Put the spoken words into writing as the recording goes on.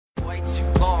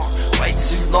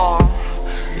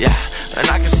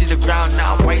the ground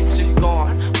now, way too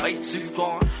gone, way too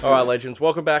gone. Alright legends,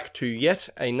 welcome back to yet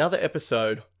another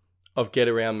episode of Get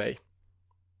Around Me.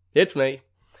 It's me,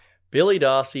 Billy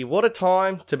Darcy. What a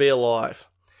time to be alive.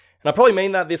 And I probably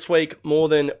mean that this week more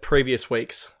than previous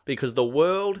weeks, because the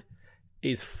world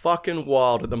is fucking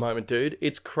wild at the moment, dude.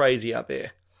 It's crazy out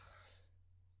there.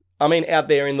 I mean out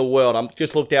there in the world. I'm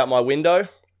just looked out my window.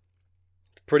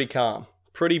 Pretty calm.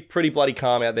 Pretty bloody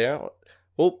calm out there.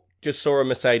 Well, just saw a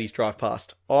Mercedes drive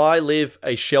past. I live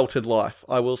a sheltered life,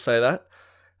 I will say that.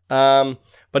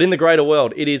 But in the greater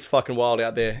world, it is fucking wild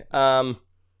out there.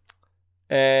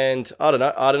 And I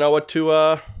don't know what to,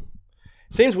 it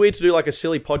seems weird to do like a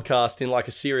silly podcast in like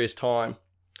a serious time.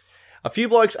 A few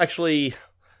blokes actually,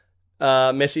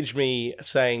 messaged me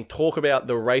saying, talk about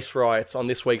the race riots on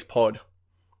this week's pod.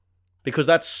 Because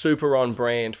that's super on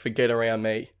brand for Get Around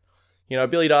Me. You know,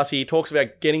 Billy Darcy, he talks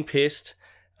about getting pissed.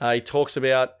 He talks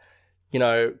about, you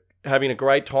know, having a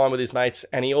great time with his mates.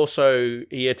 And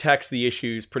he attacks the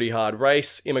issues pretty hard.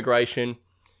 Race, immigration,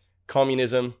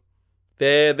 communism.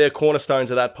 They're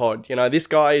cornerstones of that pod. You know, this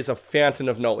guy is a fountain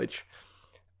of knowledge.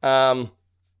 A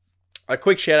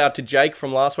quick shout out to Jake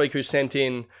from last week who sent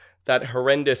in that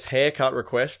horrendous haircut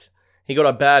request. He got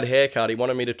a bad haircut. He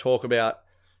wanted me to talk about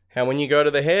how when you go to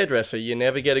the hairdresser, you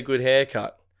never get a good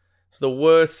haircut. It's the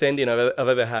worst send-in I've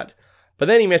ever had. But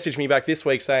then he messaged me back this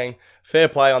week saying, fair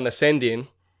play on the send-in.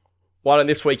 Why don't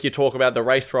this week you talk about the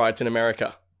race riots in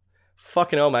America?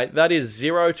 Fucking hell, mate. That is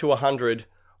 0 to 100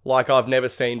 like I've never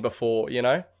seen before, you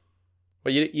know?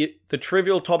 Well, the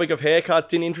trivial topic of haircuts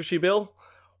didn't interest you, Bill?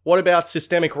 What about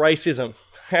systemic racism?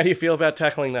 How do you feel about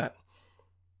tackling that?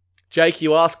 Jake,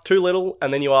 you ask too little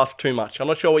and then you ask too much. I'm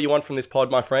not sure what you want from this pod,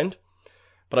 my friend.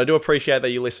 But I do appreciate that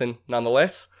you listen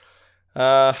nonetheless.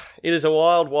 It is a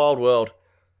wild, wild world.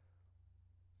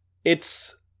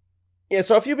 So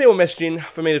a few people messaged in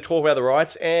for me to talk about the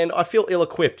riots, and I feel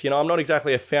ill-equipped. You know, I'm not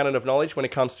exactly a fountain of knowledge when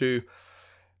it comes to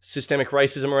systemic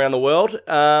racism around the world.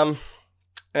 And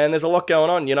there's a lot going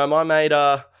on. You know,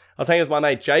 I was hanging with my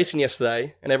mate Jason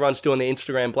yesterday, and everyone's doing the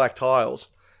Instagram black tiles.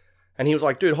 And he was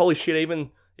like, dude, holy shit,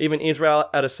 even Israel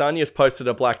Adesanya's posted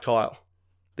a black tile.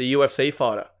 The UFC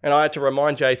fighter. And I had to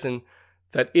remind Jason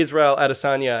that Israel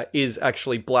Adesanya is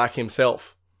actually black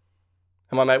himself.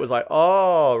 And my mate was like,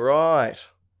 oh, right.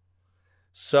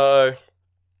 So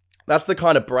that's the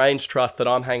kind of brains trust that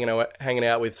I'm hanging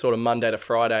out with sort of Monday to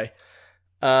Friday.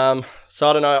 So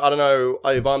I don't know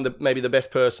if I'm maybe the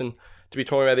best person to be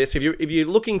talking about this. If you're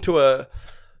looking to a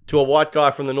white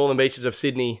guy from the northern beaches of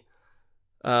Sydney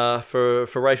for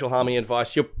racial harmony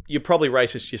advice, you're probably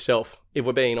racist yourself, if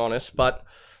we're being honest. But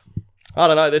I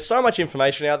don't know. There's so much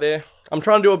information out there. I'm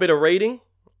trying to do a bit of reading,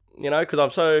 you know,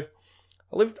 because I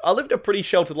lived a pretty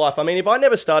sheltered life. I mean, if I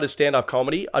never started stand-up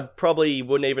comedy, I'd probably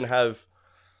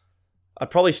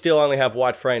still only have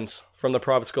white friends from the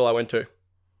private school I went to,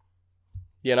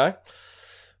 you know.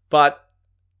 But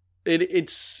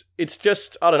it's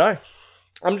just, I don't know.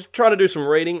 I'm just trying to do some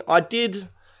reading. I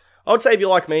would say if you're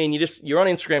like me and you're on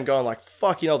Instagram going like,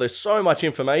 fuck, you know, there's so much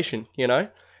information, you know?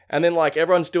 And then like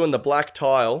everyone's doing the black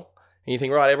tile and you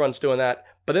think, right, everyone's doing that.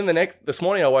 But then this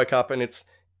morning I woke up and it's,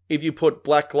 if you put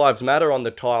Black Lives Matter on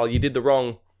the tile,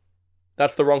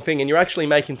 that's the wrong thing. And you're actually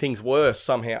making things worse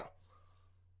somehow.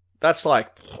 That's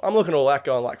like, I'm looking at all that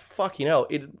going like, fucking hell,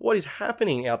 what is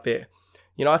happening out there?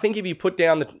 You know, I think if you put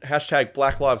down the hashtag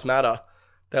Black Lives Matter,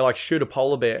 they like shoot a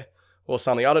polar bear or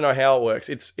something. I don't know how it works.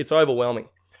 It's overwhelming.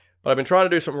 But I've been trying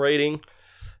to do some reading.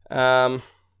 I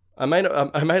made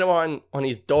of mine on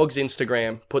his dog's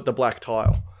Instagram, put the black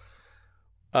tile,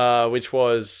 which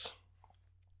was,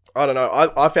 I don't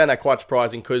know, I found that quite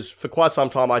surprising because for quite some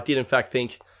time I did in fact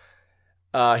think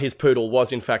his poodle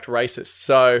was in fact racist.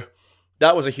 So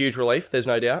that was a huge relief, there's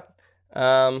no doubt.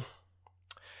 But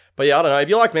yeah, I don't know, if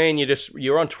you're like me and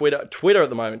you're on Twitter at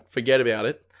the moment, forget about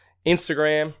it.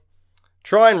 Instagram,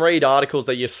 try and read articles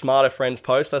that your smarter friends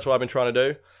post. That's what I've been trying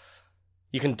to do.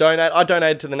 You can donate. I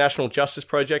donated to the National Justice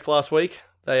Project last week.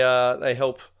 They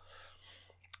help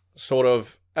sort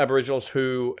of Aboriginals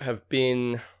who have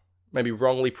been maybe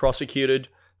wrongly prosecuted.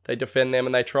 They defend them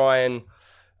and they try and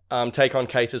take on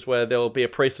cases where there will be a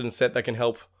precedent set that can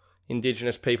help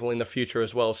Indigenous people in the future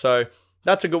as well. So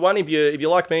that's a good one. If you're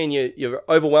like me and you're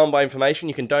overwhelmed by information,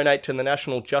 you can donate to the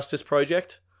National Justice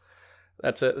Project.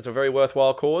 That's a very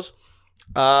worthwhile cause.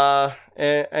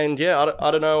 And yeah,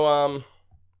 I don't know.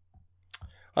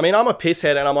 I mean, I'm a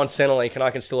pisshead and I'm on Centrelink and I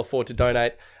can still afford to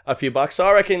donate a few bucks. So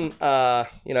I reckon,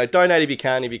 donate if you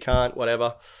can. If you can't,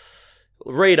 whatever.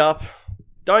 Read up.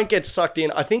 Don't get sucked in.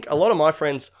 I think a lot of my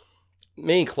friends,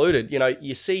 me included,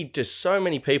 you see just so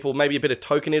many people, maybe a bit of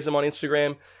tokenism on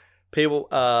Instagram, People,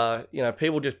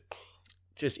 people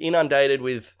just inundated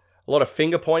with a lot of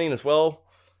finger pointing as well.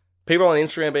 People on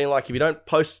Instagram being like, if you don't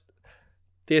post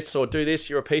this or do this,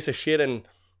 you're a piece of shit. And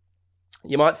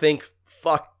you might think,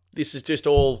 fuck, this is just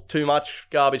all too much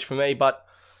garbage for me. But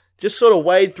just sort of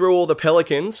wade through all the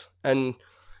Pelicans, and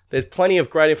there's plenty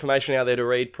of great information out there to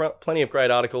read, plenty of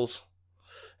great articles,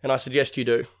 and I suggest you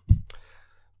do.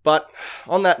 But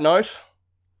on that note,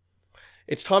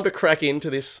 it's time to crack into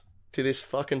this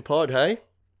fucking pod, hey?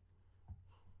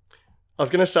 I was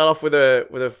going to start off with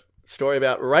a story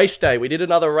about race day. We did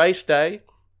another race day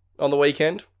on the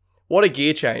weekend. What a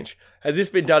gear change. Has this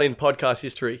been done in podcast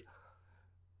history?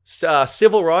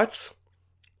 Civil rights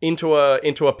into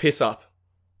a piss up.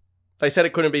 They said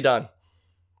it couldn't be done.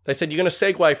 They said you're going to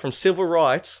segue from civil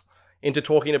rights into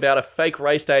talking about a fake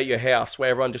race day at your house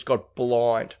where everyone just got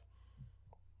blind.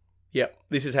 Yep,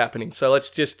 this is happening. So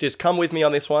let's just come with me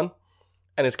on this one,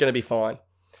 and it's going to be fine.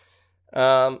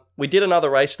 We did another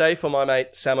race day for my mate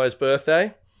Samo's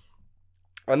birthday.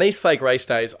 And these fake race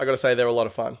days, I got to say, they're a lot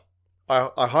of fun.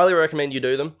 I highly recommend you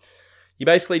do them. You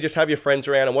basically just have your friends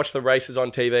around and watch the races on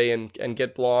TV and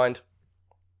get blind.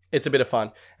 It's a bit of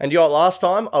fun. And you know what, last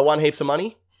time I won heaps of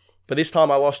money, but this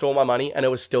time I lost all my money and it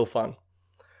was still fun.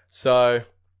 So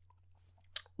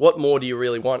what more do you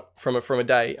really want from a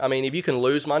day? I mean, if you can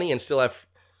lose money and still have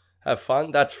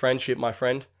fun, that's friendship, my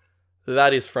friend.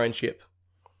 That is friendship.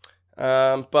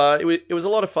 But it was a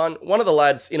lot of fun. One of the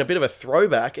lads, in a bit of a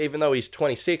throwback, even though he's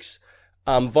 26,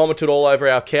 vomited all over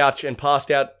our couch and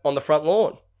passed out on the front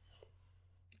lawn.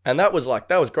 And that was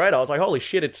great. I was like, holy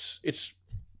shit, it's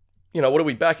what are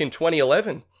we, back in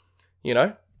 2011?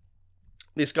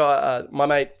 This guy, my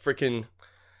mate, freaking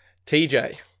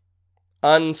TJ,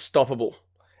 unstoppable.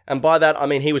 And by that, I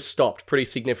mean he was stopped pretty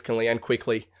significantly and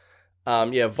quickly.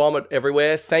 Vomit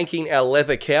everywhere, thanking our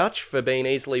leather couch for being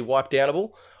easily wiped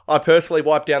downable. I personally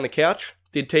wiped down the couch.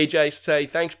 Did TJ say,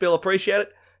 thanks, Bill, appreciate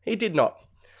it? He did not.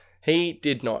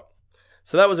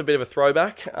 So that was a bit of a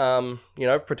throwback,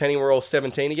 pretending we're all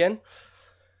 17 again.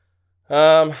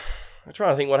 I'm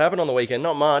trying to think what happened on the weekend.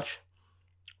 Not much.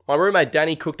 My roommate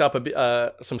Danny cooked up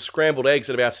some scrambled eggs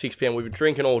at about 6 p.m. We've been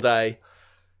drinking all day.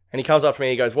 And he comes up to me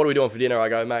and he goes, what are we doing for dinner? I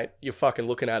go, mate, you're fucking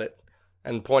looking at it.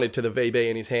 And pointed to the VB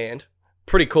in his hand.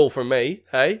 Pretty cool from me,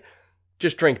 hey?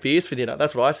 Just drink beers for dinner.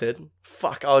 That's what I said.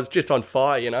 Fuck, I was just on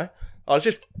fire, I was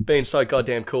just being so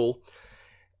goddamn cool.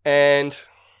 And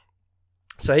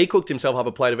so he cooked himself up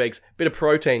a plate of eggs. Bit of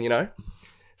protein,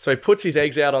 So he puts his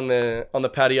eggs out on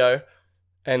the patio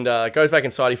and goes back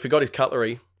inside. He forgot his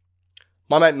cutlery.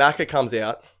 My mate Macca comes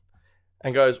out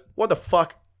and goes, what the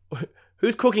fuck?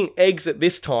 Who's cooking eggs at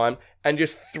this time? And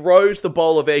just throws the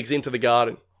bowl of eggs into the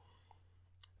garden.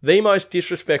 The most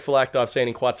disrespectful act I've seen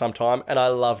in quite some time, and I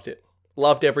loved it.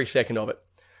 Loved every second of it.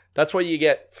 That's what you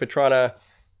get for trying to...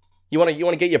 You want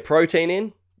to get your protein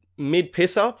in?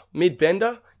 Mid-piss-up?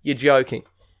 Mid-bender? You're joking.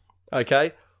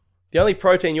 Okay? The only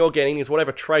protein you're getting is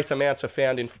whatever trace amounts are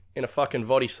found in a fucking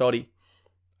voddy soddy.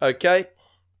 Okay?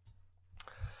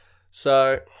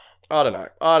 So, I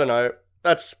don't know.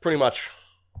 That's pretty much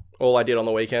all I did on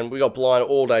the weekend. We got blind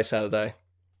all day Saturday.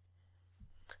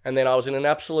 And then I was in an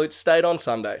absolute state on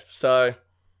Sunday. So,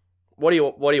 what do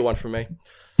you want from me?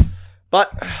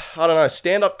 But, I don't know,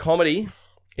 stand-up comedy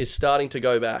is starting to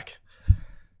go back.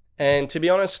 And to be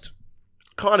honest,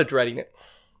 kind of dreading it.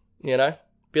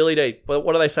 Billy D,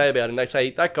 what do they say about him? They say,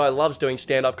 that guy loves doing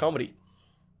stand-up comedy.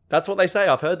 That's what they say.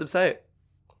 I've heard them say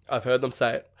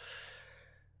it.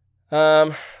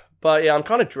 But yeah, I'm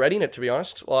kind of dreading it, to be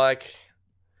honest. Like,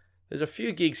 there's a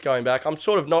few gigs going back. I'm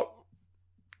sort of not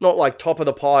like top of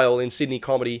the pile in Sydney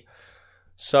comedy.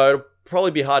 So it'll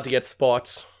probably be hard to get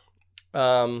spots.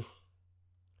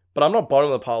 But I'm not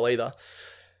bottom of the pile either.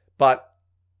 But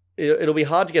it'll be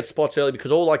hard to get spots early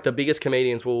because all like the biggest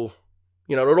comedians will,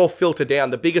 it'll all filter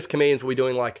down. The biggest comedians will be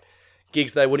doing like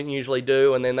gigs they wouldn't usually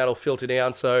do, and then that'll filter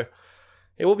down. So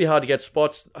it will be hard to get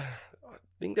spots. I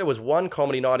think there was one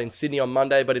comedy night in Sydney on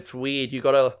Monday, but it's weird. You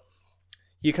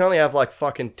can only have like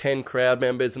fucking 10 crowd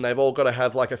members, and they've all got to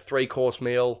have like a 3-course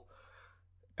meal,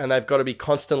 and they've got to be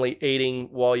constantly eating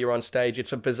while you're on stage.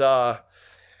 It's a bizarre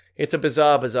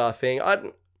thing. I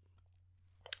don't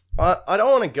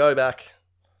want to go back.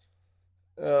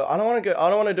 I don't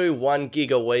want to do one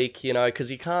gig a week,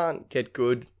 because you can't get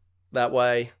good that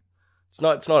way. It's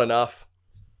not enough.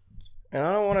 And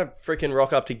I don't want to freaking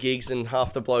rock up to gigs and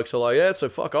half the blokes are like, yeah, so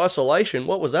fuck isolation.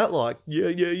 What was that like?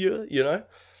 Yeah.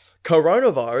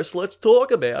 Coronavirus, let's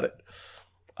talk about it.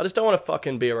 I just don't want to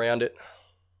fucking be around it.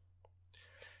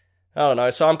 I don't know.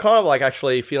 So I'm kind of like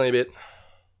actually feeling a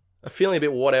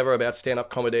bit whatever about stand-up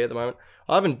comedy at the moment.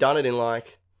 I haven't done it in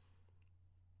like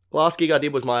Last gig I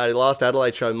did was my last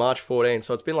Adelaide show, March 14.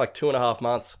 So it's been like 2.5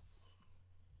 months.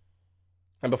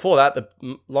 And before that,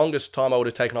 the longest time I would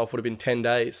have taken off would have been 10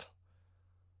 days.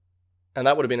 And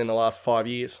that would have been in the last 5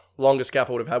 years. Longest gap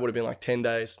I would have had would have been like 10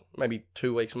 days, maybe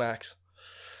 2 weeks max.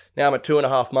 Now I'm at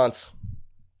 2.5 months.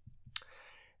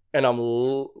 And I'm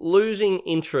losing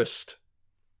interest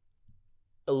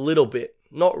a little bit.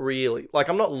 Not really. Like,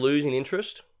 I'm not losing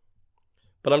interest.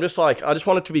 But I'm just like, I just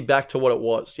want it to be back to what it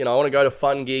was. You know, I want to go to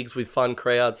fun gigs with fun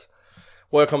crowds.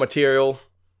 Work on material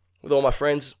with all my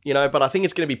friends, you know. But I think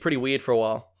it's going to be pretty weird for a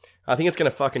while. I think it's going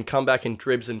to fucking come back in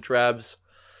dribs and drabs.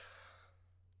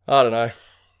 I don't know.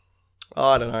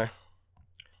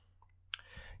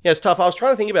 Yeah, it's tough. I was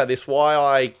trying to think about this,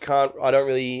 why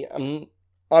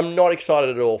I'm not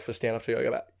excited at all for stand-up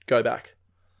to go back,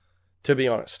 to be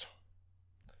honest.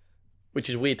 Which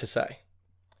is weird to say.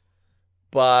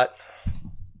 But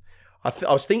I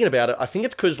was thinking about it. I think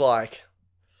it's because, like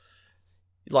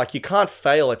you can't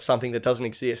fail at something that doesn't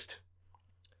exist.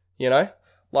 You know?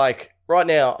 Like, right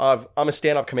now, I'm a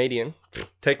stand-up comedian,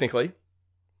 technically.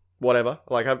 Whatever.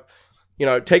 Like,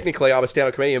 technically I'm a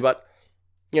stand-up comedian, but,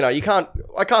 you know,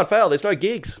 I can't fail. There's no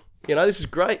gigs. You know, this is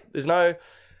great. There's no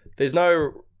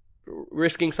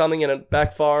risking something and it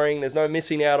backfiring. There's no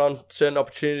missing out on certain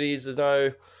opportunities. There's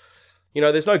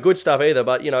no good stuff either,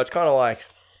 but, you know, it's kind of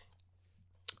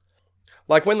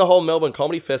like when the whole Melbourne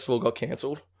Comedy Festival got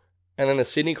cancelled and then the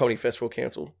Sydney Comedy Festival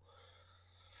cancelled.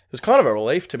 It was kind of a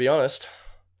relief, to be honest.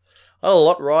 I had a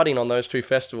lot riding on those two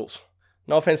festivals.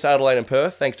 No offense to Adelaide and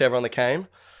Perth, thanks to everyone that came.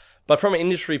 But from an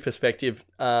industry perspective,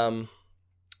 Melbourne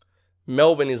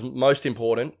is most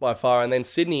important by far, and then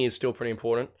Sydney is still pretty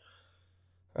important.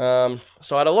 So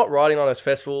I had a lot riding on those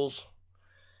festivals,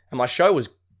 and my show was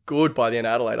good by the end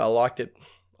of Adelaide. I liked it.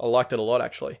 I liked it a lot,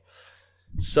 actually.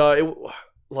 So,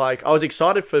 I was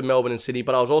excited for Melbourne and Sydney,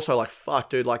 but I was also like, fuck,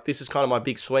 dude, like, this is kind of my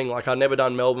big swing. Like, I've never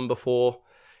done Melbourne before.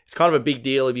 It's kind of a big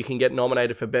deal if you can get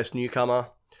nominated for Best Newcomer.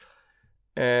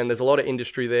 And there's a lot of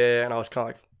industry there, and I was kind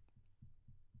of like,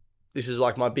 this is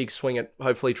like my big swing at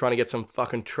hopefully trying to get some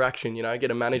fucking traction, you know,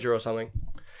 get a manager or something.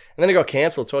 And then it got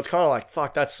cancelled, so it's kind of like,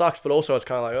 fuck, that sucks, but also it's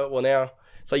kind of like, oh, well, now,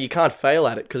 it's like you can't fail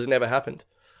at it because it never happened.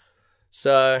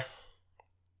 So,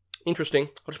 interesting.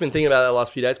 I've just been thinking about that the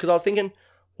last few days because I was thinking,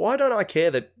 why don't I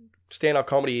care that stand-up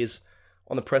comedy is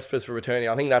on the precipice for returning?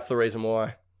 I think that's the reason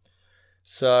why.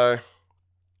 So,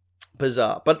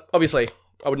 bizarre. But obviously,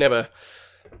 I would never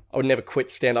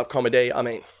quit stand-up comedy. I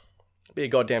mean, it'd be a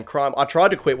goddamn crime. I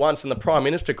tried to quit once and the Prime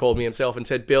Minister called me himself and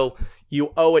said, Bill,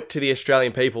 you owe it to the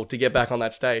Australian people to get back on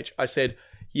that stage. I said,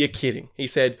 you're kidding. He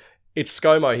said, it's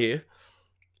ScoMo here.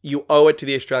 You owe it to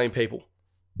the Australian people.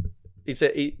 He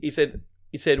said,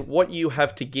 what you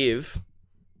have to give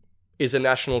is a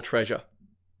national treasure.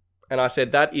 And I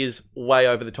said, that is way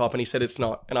over the top. And he said, it's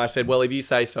not. And I said, well, if you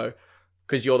say so,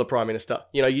 because you're the Prime Minister.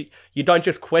 You know, you don't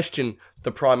just question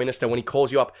the Prime Minister when he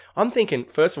calls you up. I'm thinking,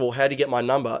 first of all, how do you get my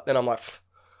number? Then I'm like,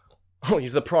 oh,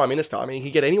 he's the Prime Minister. I mean, he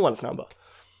could get anyone's number.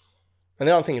 And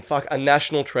then I'm thinking, fuck, a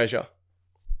national treasure.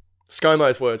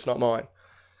 ScoMo's words, not mine.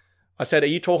 I said, are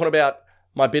you talking about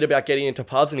my bit about getting into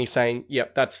pubs? And he's saying,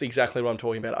 yep, that's exactly what I'm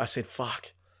talking about. I said,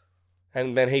 fuck.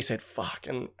 And then he said, fuck.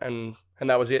 And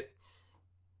that was it.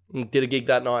 And did a gig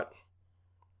that night.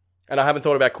 And I haven't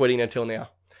thought about quitting until now.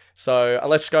 So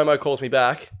unless ScoMo calls me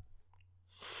back,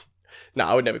 no,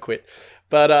 I would never quit.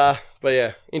 But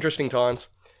yeah, interesting times.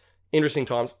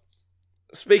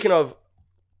 Speaking of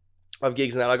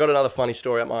gigs and that, I got another funny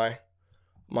story at my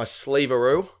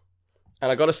sleevaroo. And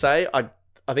I got to say, I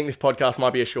think this podcast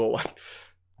might be a short one,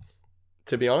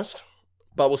 to be honest.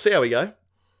 But we'll see how we go.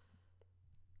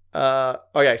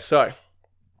 Okay, so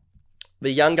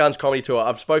the Young Guns Comedy Tour.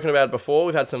 I've spoken about it before.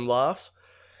 We've had some laughs.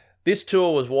 This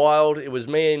tour was wild. It was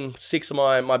me and 6 of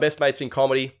my best mates in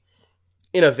comedy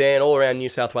in a van all around New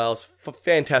South Wales.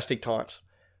 Fantastic times.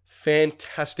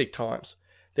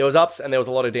 There was ups and there was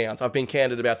a lot of downs. I've been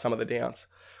candid about some of the downs.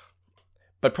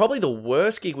 But probably the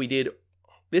worst gig we did,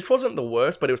 this wasn't the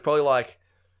worst, but it was probably like,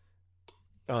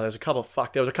 there was a couple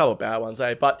of bad ones,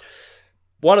 eh? But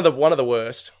one of the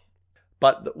worst,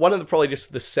 but one of the probably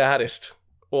just the saddest,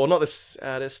 or not the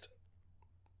saddest,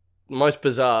 most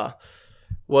bizarre,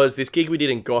 was this gig we did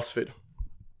in Gosford.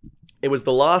 It was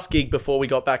the last gig before we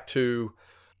got back to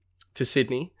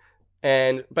Sydney.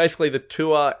 And basically the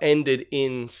tour ended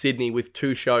in Sydney with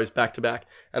 2 shows back to back.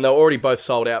 And they were already both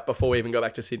sold out before we even got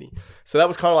back to Sydney. So that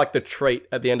was kind of like the treat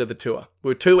at the end of the tour.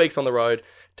 We were 2 weeks on the road,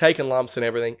 taking lumps and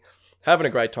everything, having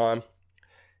a great time.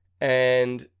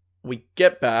 And we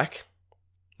get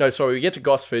to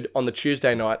Gosford on the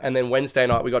Tuesday night. And then Wednesday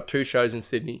night, we got 2 shows in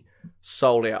Sydney,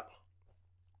 sold out.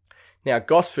 Now,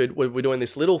 Gosford, we're doing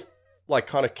this little, like,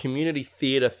 kind of community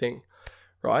theatre thing,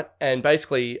 right? And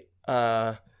basically,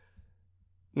 now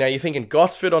you're thinking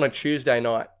Gosford on a Tuesday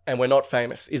night, and we're not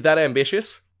famous. Is that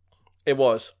ambitious? It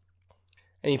was.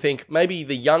 And you think maybe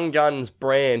the Young Guns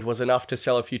brand was enough to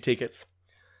sell a few tickets.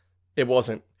 It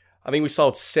wasn't. I think we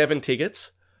sold 7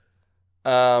 tickets.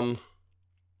 And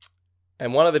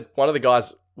one of the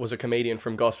guys was a comedian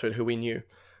from Gosford who we knew.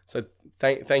 So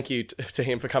thank you to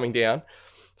him for coming down.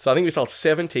 So I think we sold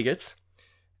 7 tickets,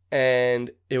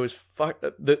 and it was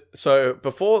so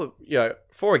before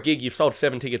a gig you've sold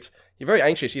 7 tickets, you're very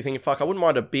anxious. You're thinking, fuck, I wouldn't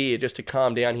mind a beer just to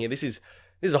calm down here. This is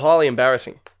highly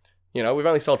embarrassing. We've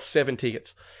only sold 7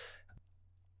 tickets.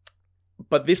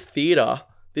 But this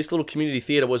little community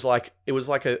theatre was like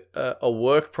a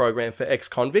work program for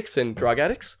ex-convicts and drug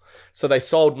addicts. So they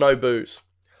sold no booze.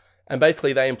 And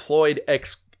basically they employed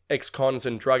ex-cons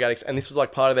and drug addicts, and this was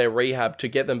like part of their rehab to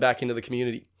get them back into the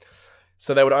community.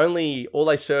 So they would all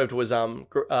they served was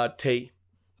tea,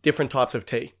 different types of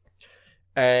tea.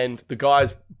 And the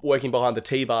guys working behind the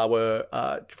tea bar were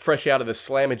fresh out of the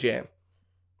Slammer Jam,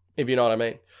 if you know what I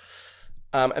mean.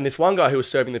 And this one guy who was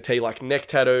serving the tea, like neck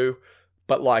tattoo,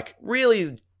 but like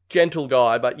really gentle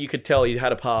guy, but you could tell he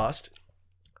had a past,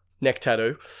 neck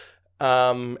tattoo,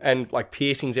 and like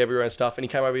piercings everywhere and stuff. And he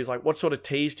came over, he's like, what sort of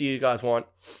teas do you guys want?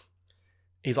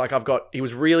 He's like, he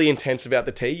was really intense about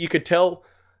the tea. You could tell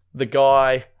the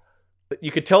boss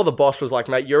was like,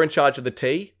 mate, you're in charge of the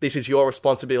tea. This is your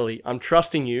responsibility. I'm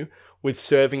trusting you with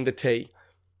serving the tea.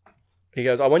 He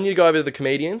goes, I want you to go over to the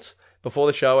comedians before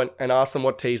the show and ask them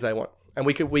what teas they want. And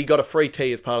we got a free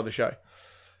tea as part of the show,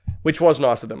 which was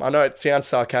nice of them. I know it sounds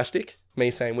sarcastic,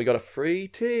 me saying we got a free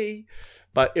tea,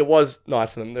 but it was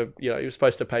nice of them. You were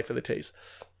supposed to pay for the teas.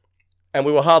 And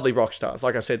we were hardly rock stars.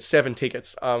 Like I said, 7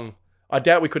 tickets. I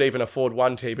doubt we could even afford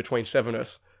 1 tea between 7 of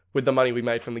us with the money we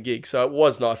made from the gig. So it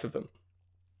was nice of them.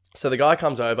 So the guy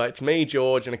comes over. It's me,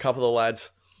 George, and a couple of the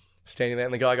lads standing there.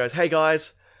 And the guy goes, hey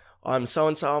guys, I'm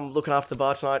so-and-so. I'm looking after the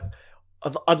bar tonight.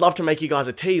 I'd love to make you guys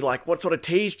a tea. Like, what sort of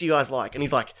teas do you guys like? And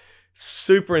he's like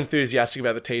super enthusiastic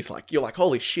about the teas. Like, you're like,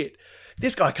 holy shit,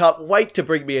 this guy can't wait to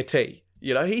bring me a tea.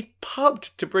 He's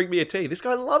pumped to bring me a tea. This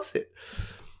guy loves it.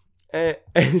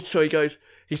 And so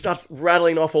he starts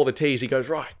rattling off all the teas. He goes,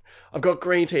 right, I've got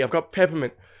green tea. I've got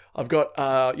peppermint. I've got,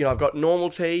 I've got normal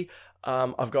tea.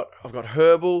 I've got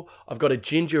herbal. I've got a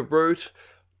ginger root.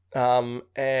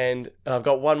 And I've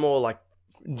got one more like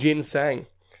ginseng.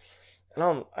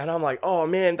 And I'm like, oh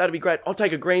man, that'd be great. I'll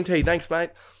take a green tea. Thanks, mate.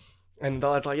 And the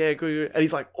lad's like, yeah, good. And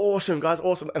he's like, awesome, guys,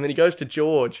 awesome. And then he goes to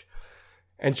George.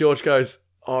 And George goes,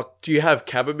 oh, do you have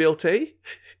chamomile tea?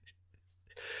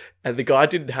 And the guy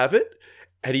didn't have it.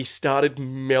 And he started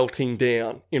melting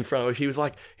down in front of us. He was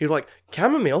like,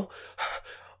 chamomile?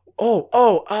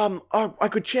 I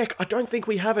could check. I don't think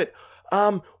we have it.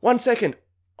 1 second.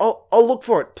 I'll look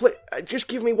for it. Please, just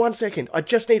give me 1 second. I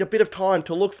just need a bit of time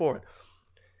to look for it.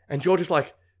 And George is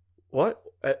like, what?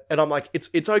 And I'm like,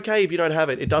 it's okay if you don't have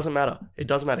it. It doesn't matter. It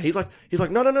doesn't matter. He's like,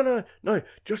 no.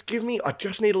 Just give me, I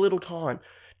just need a little time.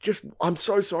 I'm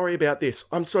so sorry about this.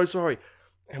 I'm so sorry.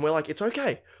 And we're like, it's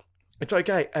okay. It's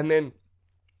okay. And then,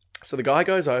 so the guy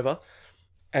goes over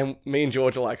and me and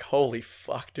George are like, holy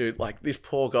fuck, dude. Like this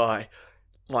poor guy,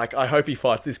 like I hope he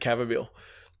fights this chamomile.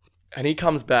 And he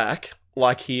comes back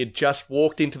like he had just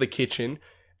walked into the kitchen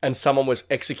and someone was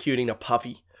executing a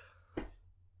puppy.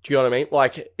 Do you know what I mean?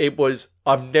 Like,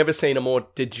 I've never seen a more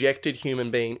dejected human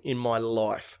being in my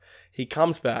life. He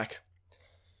comes back,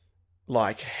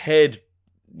 like, head,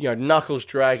 knuckles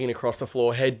dragging across the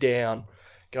floor, head down,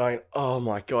 going, oh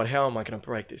my God, how am I going to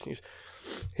break this news?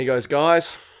 He goes,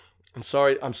 guys, I'm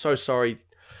sorry. I'm so sorry.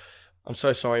 I'm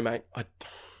so sorry, mate.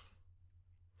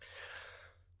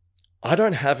 I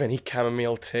don't have any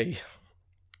chamomile tea.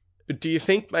 Do you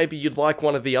think maybe you'd like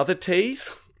one of the other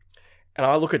teas? And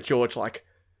I look at George like,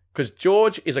 because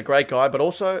George is a great guy, but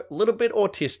also a little bit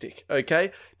autistic,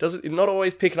 okay? Not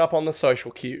always picking up on the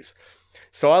social cues.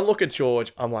 So I look at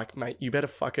George, I'm like, mate, you better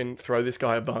fucking throw this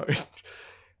guy a bone.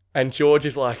 And George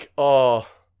is like, oh,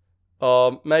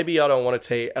 maybe I don't want a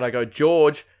tea. And I go,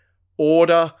 George,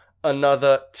 order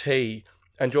another tea.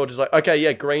 And George is like, okay,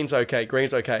 yeah, green's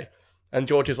okay. And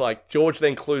George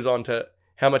then clues on to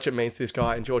how much it means to this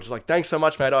guy. And George is like, thanks so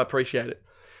much, mate, I appreciate it.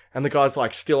 And the guy's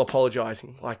like still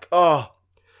apologizing, like, oh,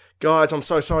 guys, I'm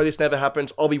so sorry this never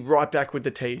happens. I'll be right back with the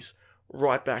teas.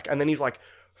 Right back. And then he's like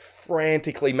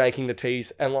frantically making the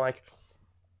teas. And like,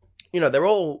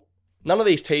 none of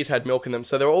these teas had milk in them.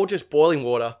 So they're all just boiling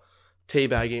water, tea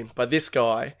bag in. But this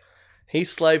guy, he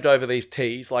slaved over these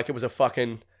teas like it was a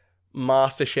fucking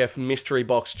MasterChef mystery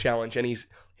box challenge. And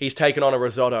he's taken on a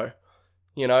risotto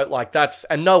You know, like that's,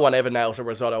 and no one ever nails a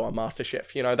risotto on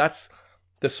MasterChef. You know, that's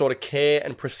the sort of care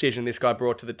and precision this guy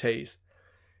brought to the teas.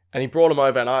 And he brought them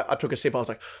over and I took a sip. I was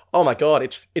like, oh my God,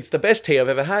 it's the best tea I've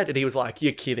ever had. And he was like,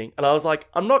 you're kidding. And I was like,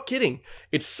 I'm not kidding.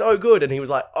 It's so good. And he was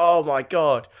like, oh my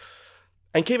God.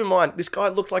 And keep in mind, this guy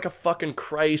looked like a fucking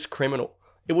crazed criminal.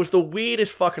 It was the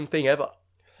weirdest fucking thing ever.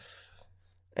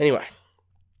 Anyway,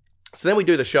 so then we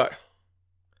do the show.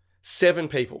 7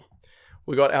 people.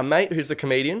 We got our mate who's the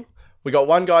comedian. We got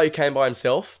one guy who came by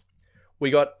himself.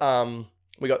 We got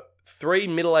 3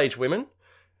 middle-aged women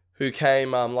who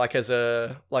came like as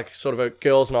a like sort of a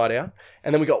girls' night out,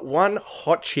 and then we got one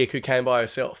hot chick who came by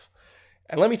herself.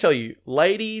 And let me tell you,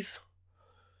 ladies,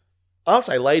 I'll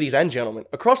say ladies and gentlemen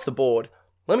across the board.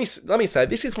 Let me say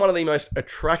this is one of the most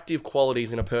attractive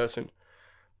qualities in a person,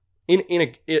 in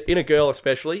a girl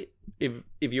especially. If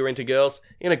you're into girls,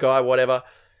 in a guy, whatever.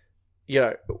 You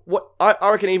know, what I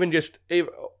reckon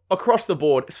across the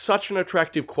board, such an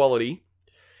attractive quality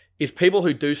is people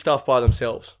who do stuff by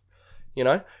themselves. You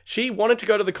know, she wanted to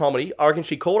go to the comedy. I reckon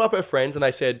she called up her friends and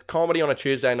they said, comedy on a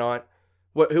Tuesday night.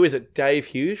 Who is it? Dave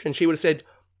Hughes? And she would have said,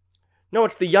 no,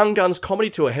 it's the Young Guns comedy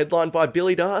tour headlined by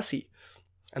Billy Darcy.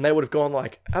 And they would have gone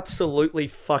like, absolutely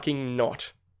fucking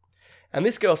not. And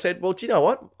this girl said, well, do you know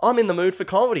what? I'm in the mood for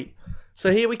comedy.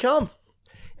 So here we come.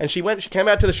 And she came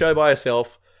out to the show by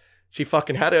herself. She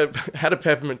fucking had a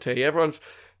peppermint tea. Everyone's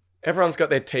got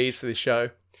their teas for this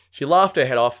show. She laughed her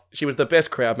head off. She was the best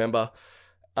crowd member.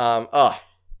 I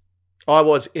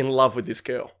was in love with this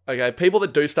girl. Okay, people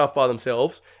that do stuff by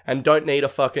themselves and don't need a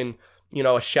fucking, you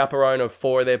know, a chaperone of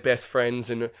 4 of their best friends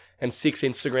and 6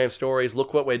 Instagram stories.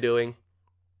 Look what we're doing.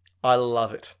 I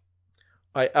love it.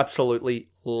 I absolutely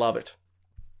love it.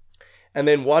 And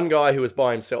then one guy who was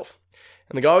by himself.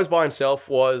 And the guy who was by himself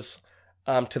was,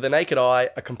 to the naked eye,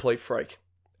 a complete freak.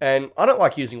 And I don't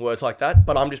like using words like that,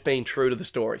 but I'm just being true to the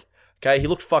story. Okay, he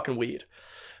looked fucking weird.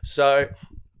 So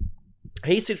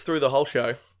he sits through the whole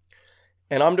show,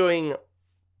 and I'm doing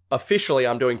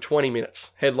 20 minutes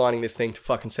headlining this thing to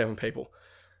fucking 7 people.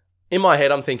 In my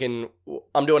head, I'm thinking,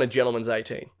 I'm doing a gentleman's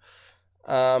 18.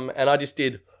 And I just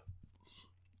did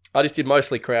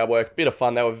mostly crowd work, bit of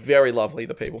fun. They were very lovely,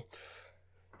 the people.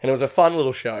 And it was a fun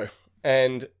little show.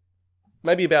 And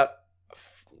maybe about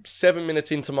 7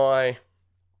 minutes into my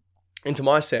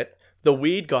set, the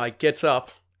weird guy gets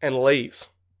up and leaves.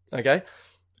 Okay?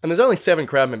 And there's only 7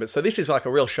 crowd members, so this is like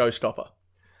a real showstopper.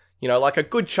 You know, like a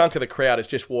good chunk of the crowd has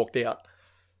just walked out.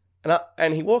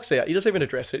 And he walks out, he doesn't even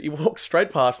address it, he walks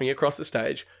straight past me across the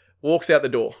stage, walks out the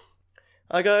door.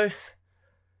 I go,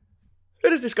 who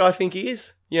does this guy think he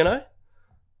is? You know?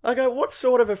 I go, what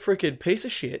sort of a freaking piece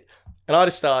of shit? And I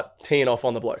just start teeing off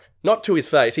on the bloke. Not to his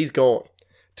face, he's gone.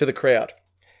 To the crowd.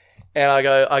 And I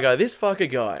go, this fucker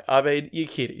guy, I mean, you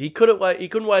kidding. He couldn't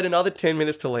wait another 10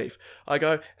 minutes to leave. I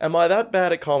go, am I that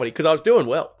bad at comedy? Because I was doing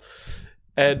well.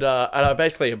 And I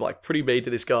basically am like pretty mean to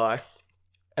this guy.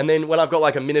 And then when I've got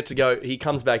like a minute to go, he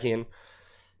comes back in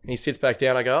and he sits back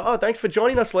down. I go, oh, thanks for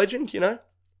joining us, legend, you know.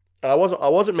 And I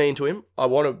wasn't mean to him. I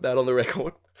wanted that on the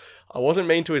record. I wasn't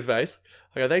mean to his face.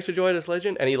 I go, thanks for joining us,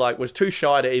 legend. And he like was too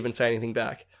shy to even say anything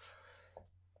back.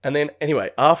 And then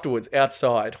anyway, afterwards,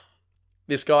 outside,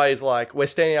 this guy is like, we're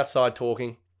standing outside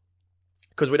talking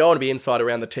because we don't want to be inside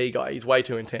around the tea guy. He's way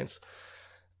too intense.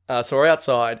 So we're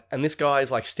outside and this guy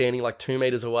is like standing like 2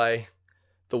 meters away,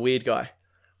 the weird guy.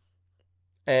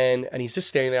 And he's just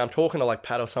standing there. I'm talking to like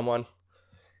Pat or someone.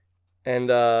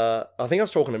 And I think I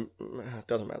was talking to him. It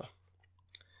doesn't matter.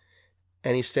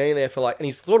 And he's standing there for like, and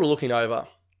he's sort of looking over.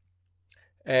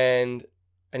 And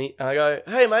I go,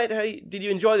 hey mate, hey, did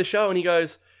you enjoy the show? And he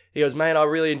goes, man, I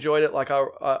really enjoyed it. Like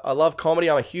I love comedy.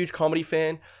 I'm a huge comedy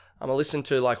fan. I listen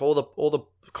to like all the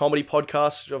comedy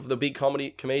podcasts of the big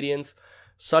comedians.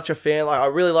 Such a fan. Like I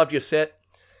really loved your set.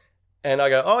 And I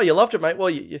go, oh, you loved it, mate. Well,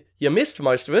 you missed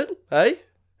most of it, hey?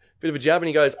 Bit of a jab. And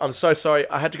he goes, I'm so sorry.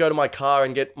 I had to go to my car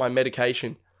and get my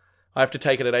medication. I have to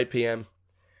take it at 8 p.m.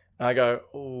 And I go,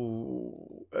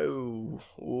 oh,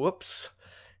 whoops.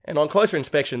 And on closer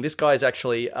inspection, this guy is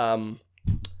actually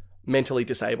mentally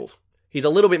disabled. He's a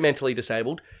little bit mentally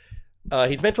disabled.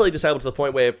 He's mentally disabled to the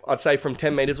point where I'd say from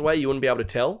 10 meters away, you wouldn't be able to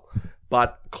tell.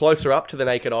 But closer up to the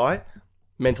naked eye,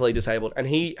 mentally disabled. And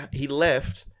he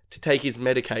left to take his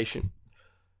medication.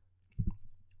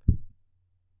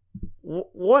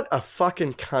 What a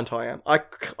fucking cunt I am.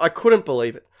 I couldn't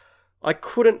believe it. I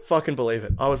couldn't fucking believe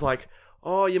it. I was like,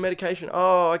 oh, your medication.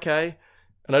 Oh, okay.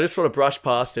 And I just sort of brushed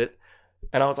past it.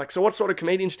 And I was like, so what sort of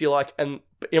comedians do you like? And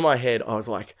in my head, I was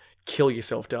like, kill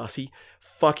yourself, Darcy.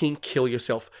 Fucking kill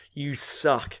yourself. You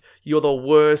suck. You're the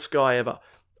worst guy ever.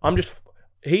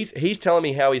 he's telling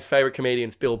me how his favourite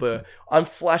comedian's Bill Burr. I'm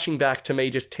flashing back to me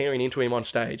just tearing into him on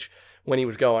stage when he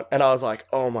was going. And I was like,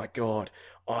 oh my God,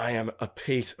 I am a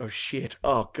piece of shit.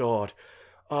 Oh God,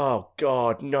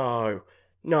 no.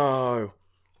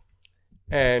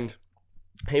 And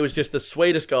he was just the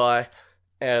sweetest guy.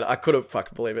 And I couldn't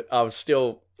fucking believe it. I was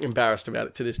still embarrassed about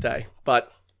it to this day.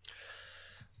 But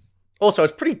also,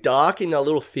 it's pretty dark in a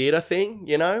little theatre thing,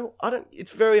 you know?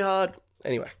 It's very hard.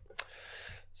 Anyway.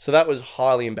 So that was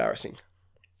highly embarrassing.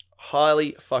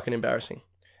 Highly fucking embarrassing.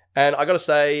 And I gotta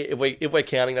say, if we're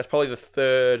counting, that's probably the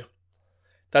third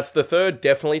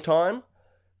definitely time.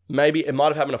 Maybe it might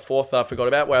have happened a fourth that I forgot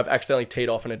about, where I've accidentally teed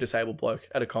off on a disabled bloke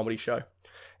at a comedy show.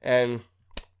 And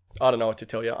I don't know what to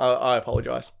tell you. I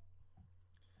apologise.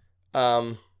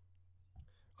 I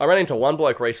ran into one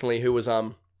bloke recently who was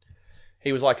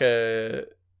he was like a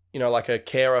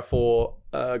carer for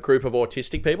a group of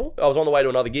autistic people. I was on the way to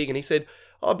another gig and he said,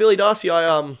 "Oh, Billy Darcy,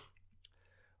 I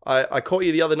caught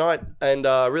you the other night and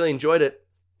really enjoyed it."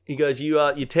 He goes, you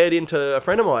teared into a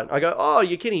friend of mine." I go, "Oh,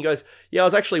 you're kidding." He goes, "Yeah, I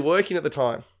was actually working at the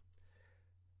time."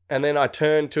 And then I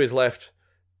turned to his left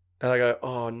and I go,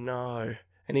 "Oh no."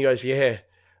 And he goes, "Yeah."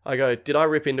 I go, "Did I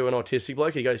rip into an autistic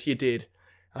bloke?" He goes, "You did."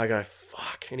 I go,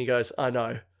 "Fuck." And he goes, "I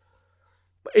know."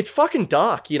 But it's fucking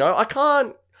dark, you know? I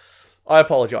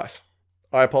apologise.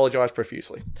 I apologise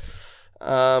profusely.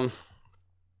 But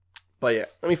yeah,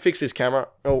 let me fix this camera.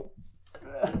 Oh.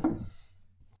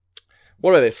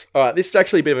 What about this? All right, this is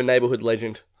actually a bit of a neighbourhood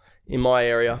legend in my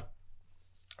area.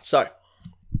 So,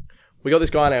 we got this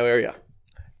guy in our area.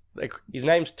 His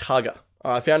name's Tugger.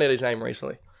 I found out his name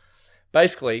recently.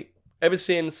 Basically, ever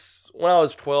since when I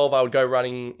was 12, I would go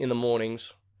running in the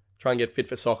mornings, try and get fit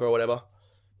for soccer or whatever.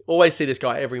 Always see this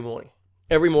guy every morning.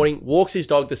 Every morning, walks his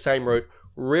dog the same route.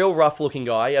 Real rough looking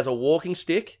guy. He has a walking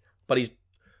stick, but he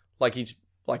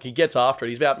gets after it.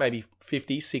 He's about maybe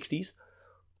 50s, 60s.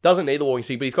 Doesn't need the walking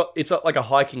stick, but it's like a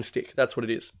hiking stick. That's what it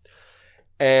is.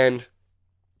 And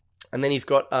then he's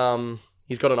got an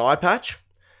eye patch,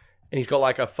 and he's got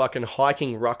like a fucking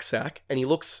hiking rucksack, and he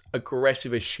looks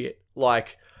aggressive as shit.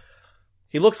 Like,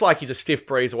 he looks like he's a stiff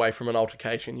breeze away from an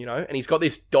altercation, you know? And he's got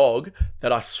this dog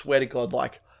that I swear to God,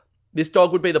 like, this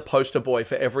dog would be the poster boy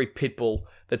for every pit bull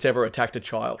that's ever attacked a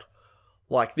child.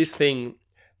 Like, this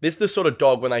is the sort of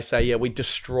dog when they say, yeah, we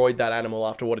destroyed that animal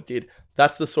after what it did.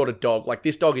 That's the sort of dog. Like,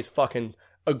 this dog is fucking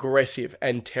aggressive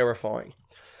and terrifying.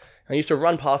 I used to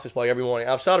run past this bloke every morning.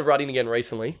 I've started running again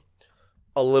recently.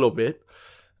 A little bit.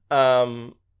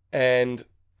 And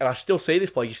I still see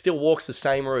this bloke. He still walks the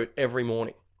same route every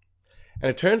morning. And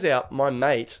it turns out my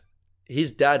mate,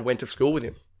 his dad went to school with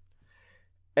him.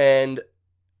 And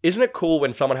isn't it cool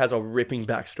when someone has a ripping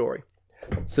backstory?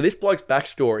 So this bloke's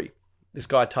backstory, this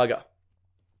guy Tugger,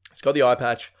 he's got the eye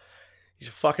patch. He's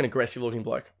a fucking aggressive looking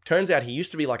bloke. Turns out he used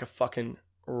to be like a fucking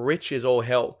rich as all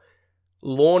hell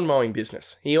lawn mowing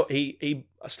business. He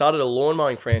started a lawn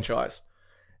mowing franchise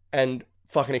and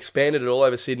fucking expanded it all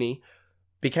over Sydney.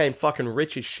 Became fucking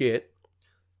rich as shit.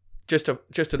 Just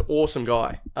an awesome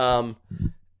guy.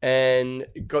 And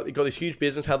got this huge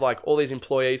business, had like all these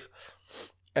employees,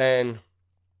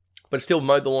 but still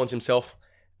mowed the lawns himself.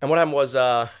 And what happened was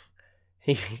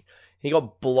he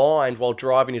got blind while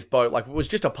driving his boat. Like, it was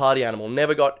just a party animal.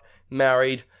 Never got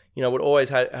married. You know, would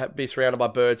always be surrounded by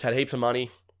birds. Had heaps of money. It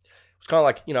was kind of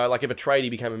like, you know, like if a tradie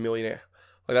became a millionaire.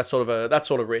 Like that sort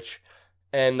of rich.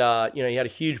 And you know, he had a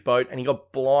huge boat and he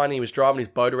got blind. And he was driving his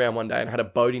boat around one day and had a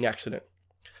boating accident.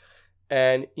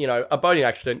 And you know, a boating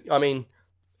accident, I mean,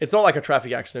 it's not like a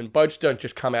traffic accident. Boats don't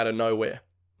just come out of nowhere.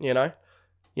 You know,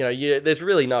 there's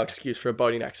really no excuse for a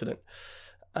boating accident.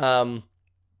 And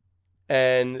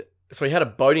so he had a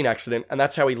boating accident, and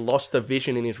that's how he lost the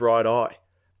vision in his right eye.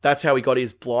 That's how he got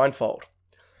his blindfold.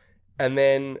 And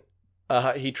then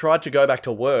he tried to go back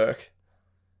to work.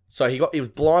 So he was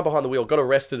blind behind the wheel, got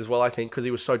arrested as well, I think, because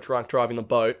he was so drunk driving the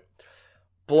boat.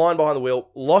 Blind behind the wheel,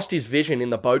 lost his vision in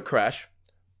the boat crash.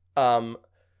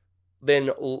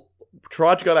 Then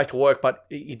tried to go back to work, but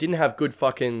he didn't have good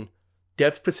fucking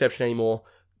depth perception anymore.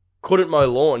 Couldn't mow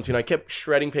lawns, you know, kept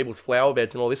shredding people's flower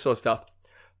beds and all this sort of stuff.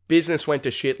 Business went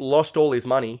to shit, lost all his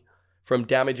money from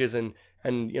damages and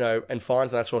you know, and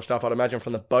fines and that sort of stuff, I'd imagine,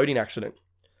 from the boating accident.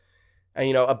 And,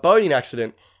 you know, a boating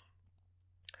accident,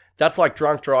 that's like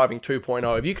drunk driving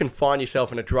 2.0. If you can find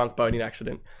yourself in a drunk boating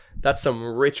accident, that's some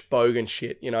rich bogan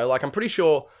shit, you know? Like, I'm pretty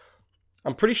sure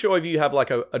if you have like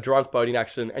a drunk boating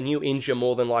accident and you injure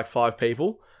more than like 5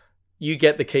 people, you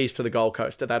get the keys to the Gold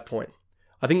Coast at that point.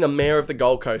 I think the mayor of the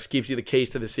Gold Coast gives you the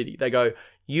keys to the city. They go,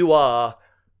 you are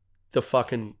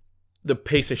the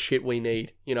piece of shit we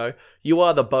need, you know? You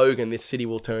are the bogan this city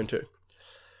will turn to.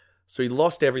 So he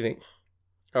lost everything.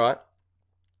 All right.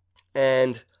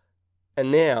 And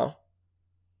now,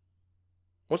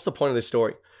 what's the point of this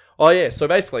story? Oh yeah, so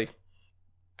basically,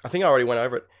 I think I already went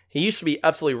over it. He used to be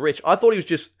absolutely rich. I thought he was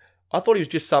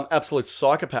just some absolute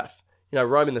psychopath,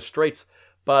 roaming the streets.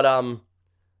 But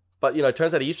it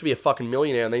turns out he used to be a fucking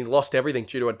millionaire, and then he lost everything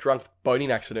due to a drunk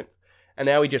boating accident. And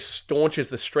now he just staunches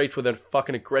the streets with a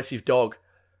fucking aggressive dog,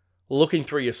 looking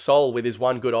through your soul with his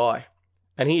one good eye.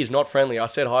 And he is not friendly. I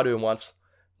said hi to him once.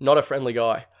 Not a friendly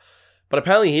guy. But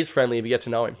apparently he is friendly if you get to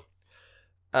know him.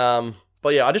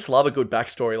 But yeah, I just love a good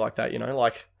backstory like that,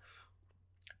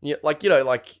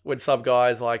 like when some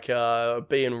guys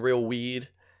being real weird,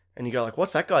 and you go like,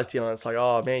 what's that guy's deal? And it's like,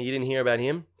 oh man, you didn't hear about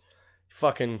him? He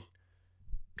fucking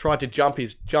tried to jump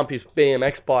his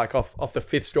BMX bike off the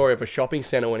 5th story of a shopping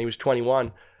centre when he was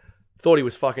 21. Thought he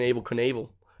was fucking Evel Knievel.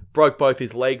 Broke both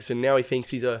his legs, and now he thinks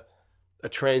he's a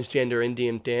transgender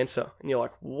Indian dancer. And you're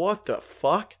like, what the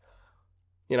fuck?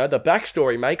 The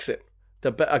backstory makes it.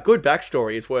 A good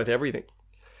backstory is worth everything.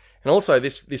 And also,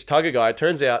 this Tugger guy, it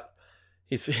turns out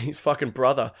his fucking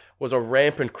brother was a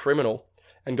rampant criminal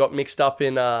and got mixed up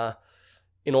in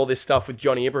all this stuff with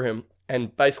Johnny Ibrahim.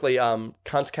 And basically,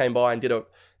 cunts came by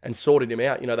and sorted him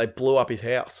out. They blew up his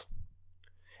house.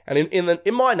 And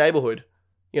in my neighborhood,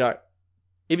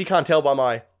 if you can't tell by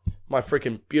my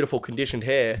freaking beautiful conditioned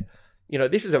hair,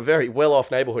 this is a very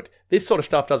well-off neighborhood. This sort of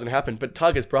stuff doesn't happen. But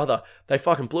Tugger's brother, they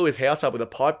fucking blew his house up with a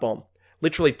pipe bomb.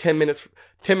 Literally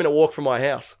 10-minute walk from my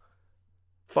house.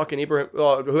 Fucking Ibrahim,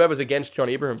 whoever's against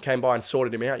Johnny Ibrahim came by and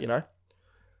sorted him out,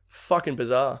 Fucking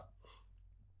bizarre.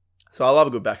 So I love a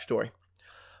good backstory.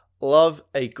 Love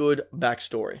a good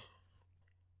backstory.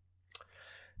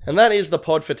 And that is the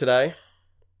pod for today.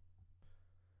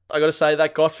 I got to say,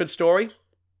 that Gosford story,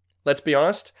 let's be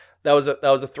honest, that was a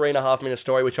 3.5 minute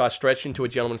story, which I stretched into a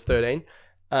gentleman's 13.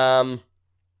 Whether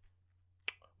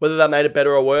that made it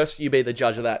better or worse, you be the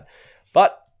judge of that.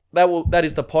 But that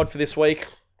is the pod for this week.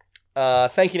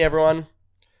 Thanking everyone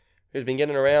who's been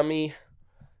getting around me.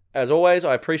 As always,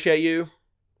 I appreciate you.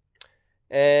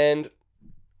 And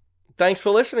thanks for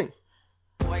listening.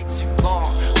 Way too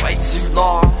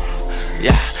long,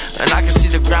 yeah. And I can see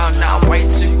the ground now, I'm way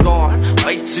too gone.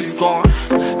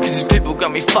 Cause these people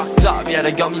got me fucked up, yeah,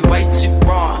 they got me way too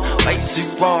wrong.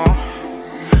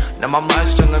 Now my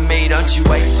mind's telling me, don't you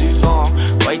wait too long.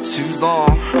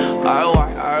 Oh,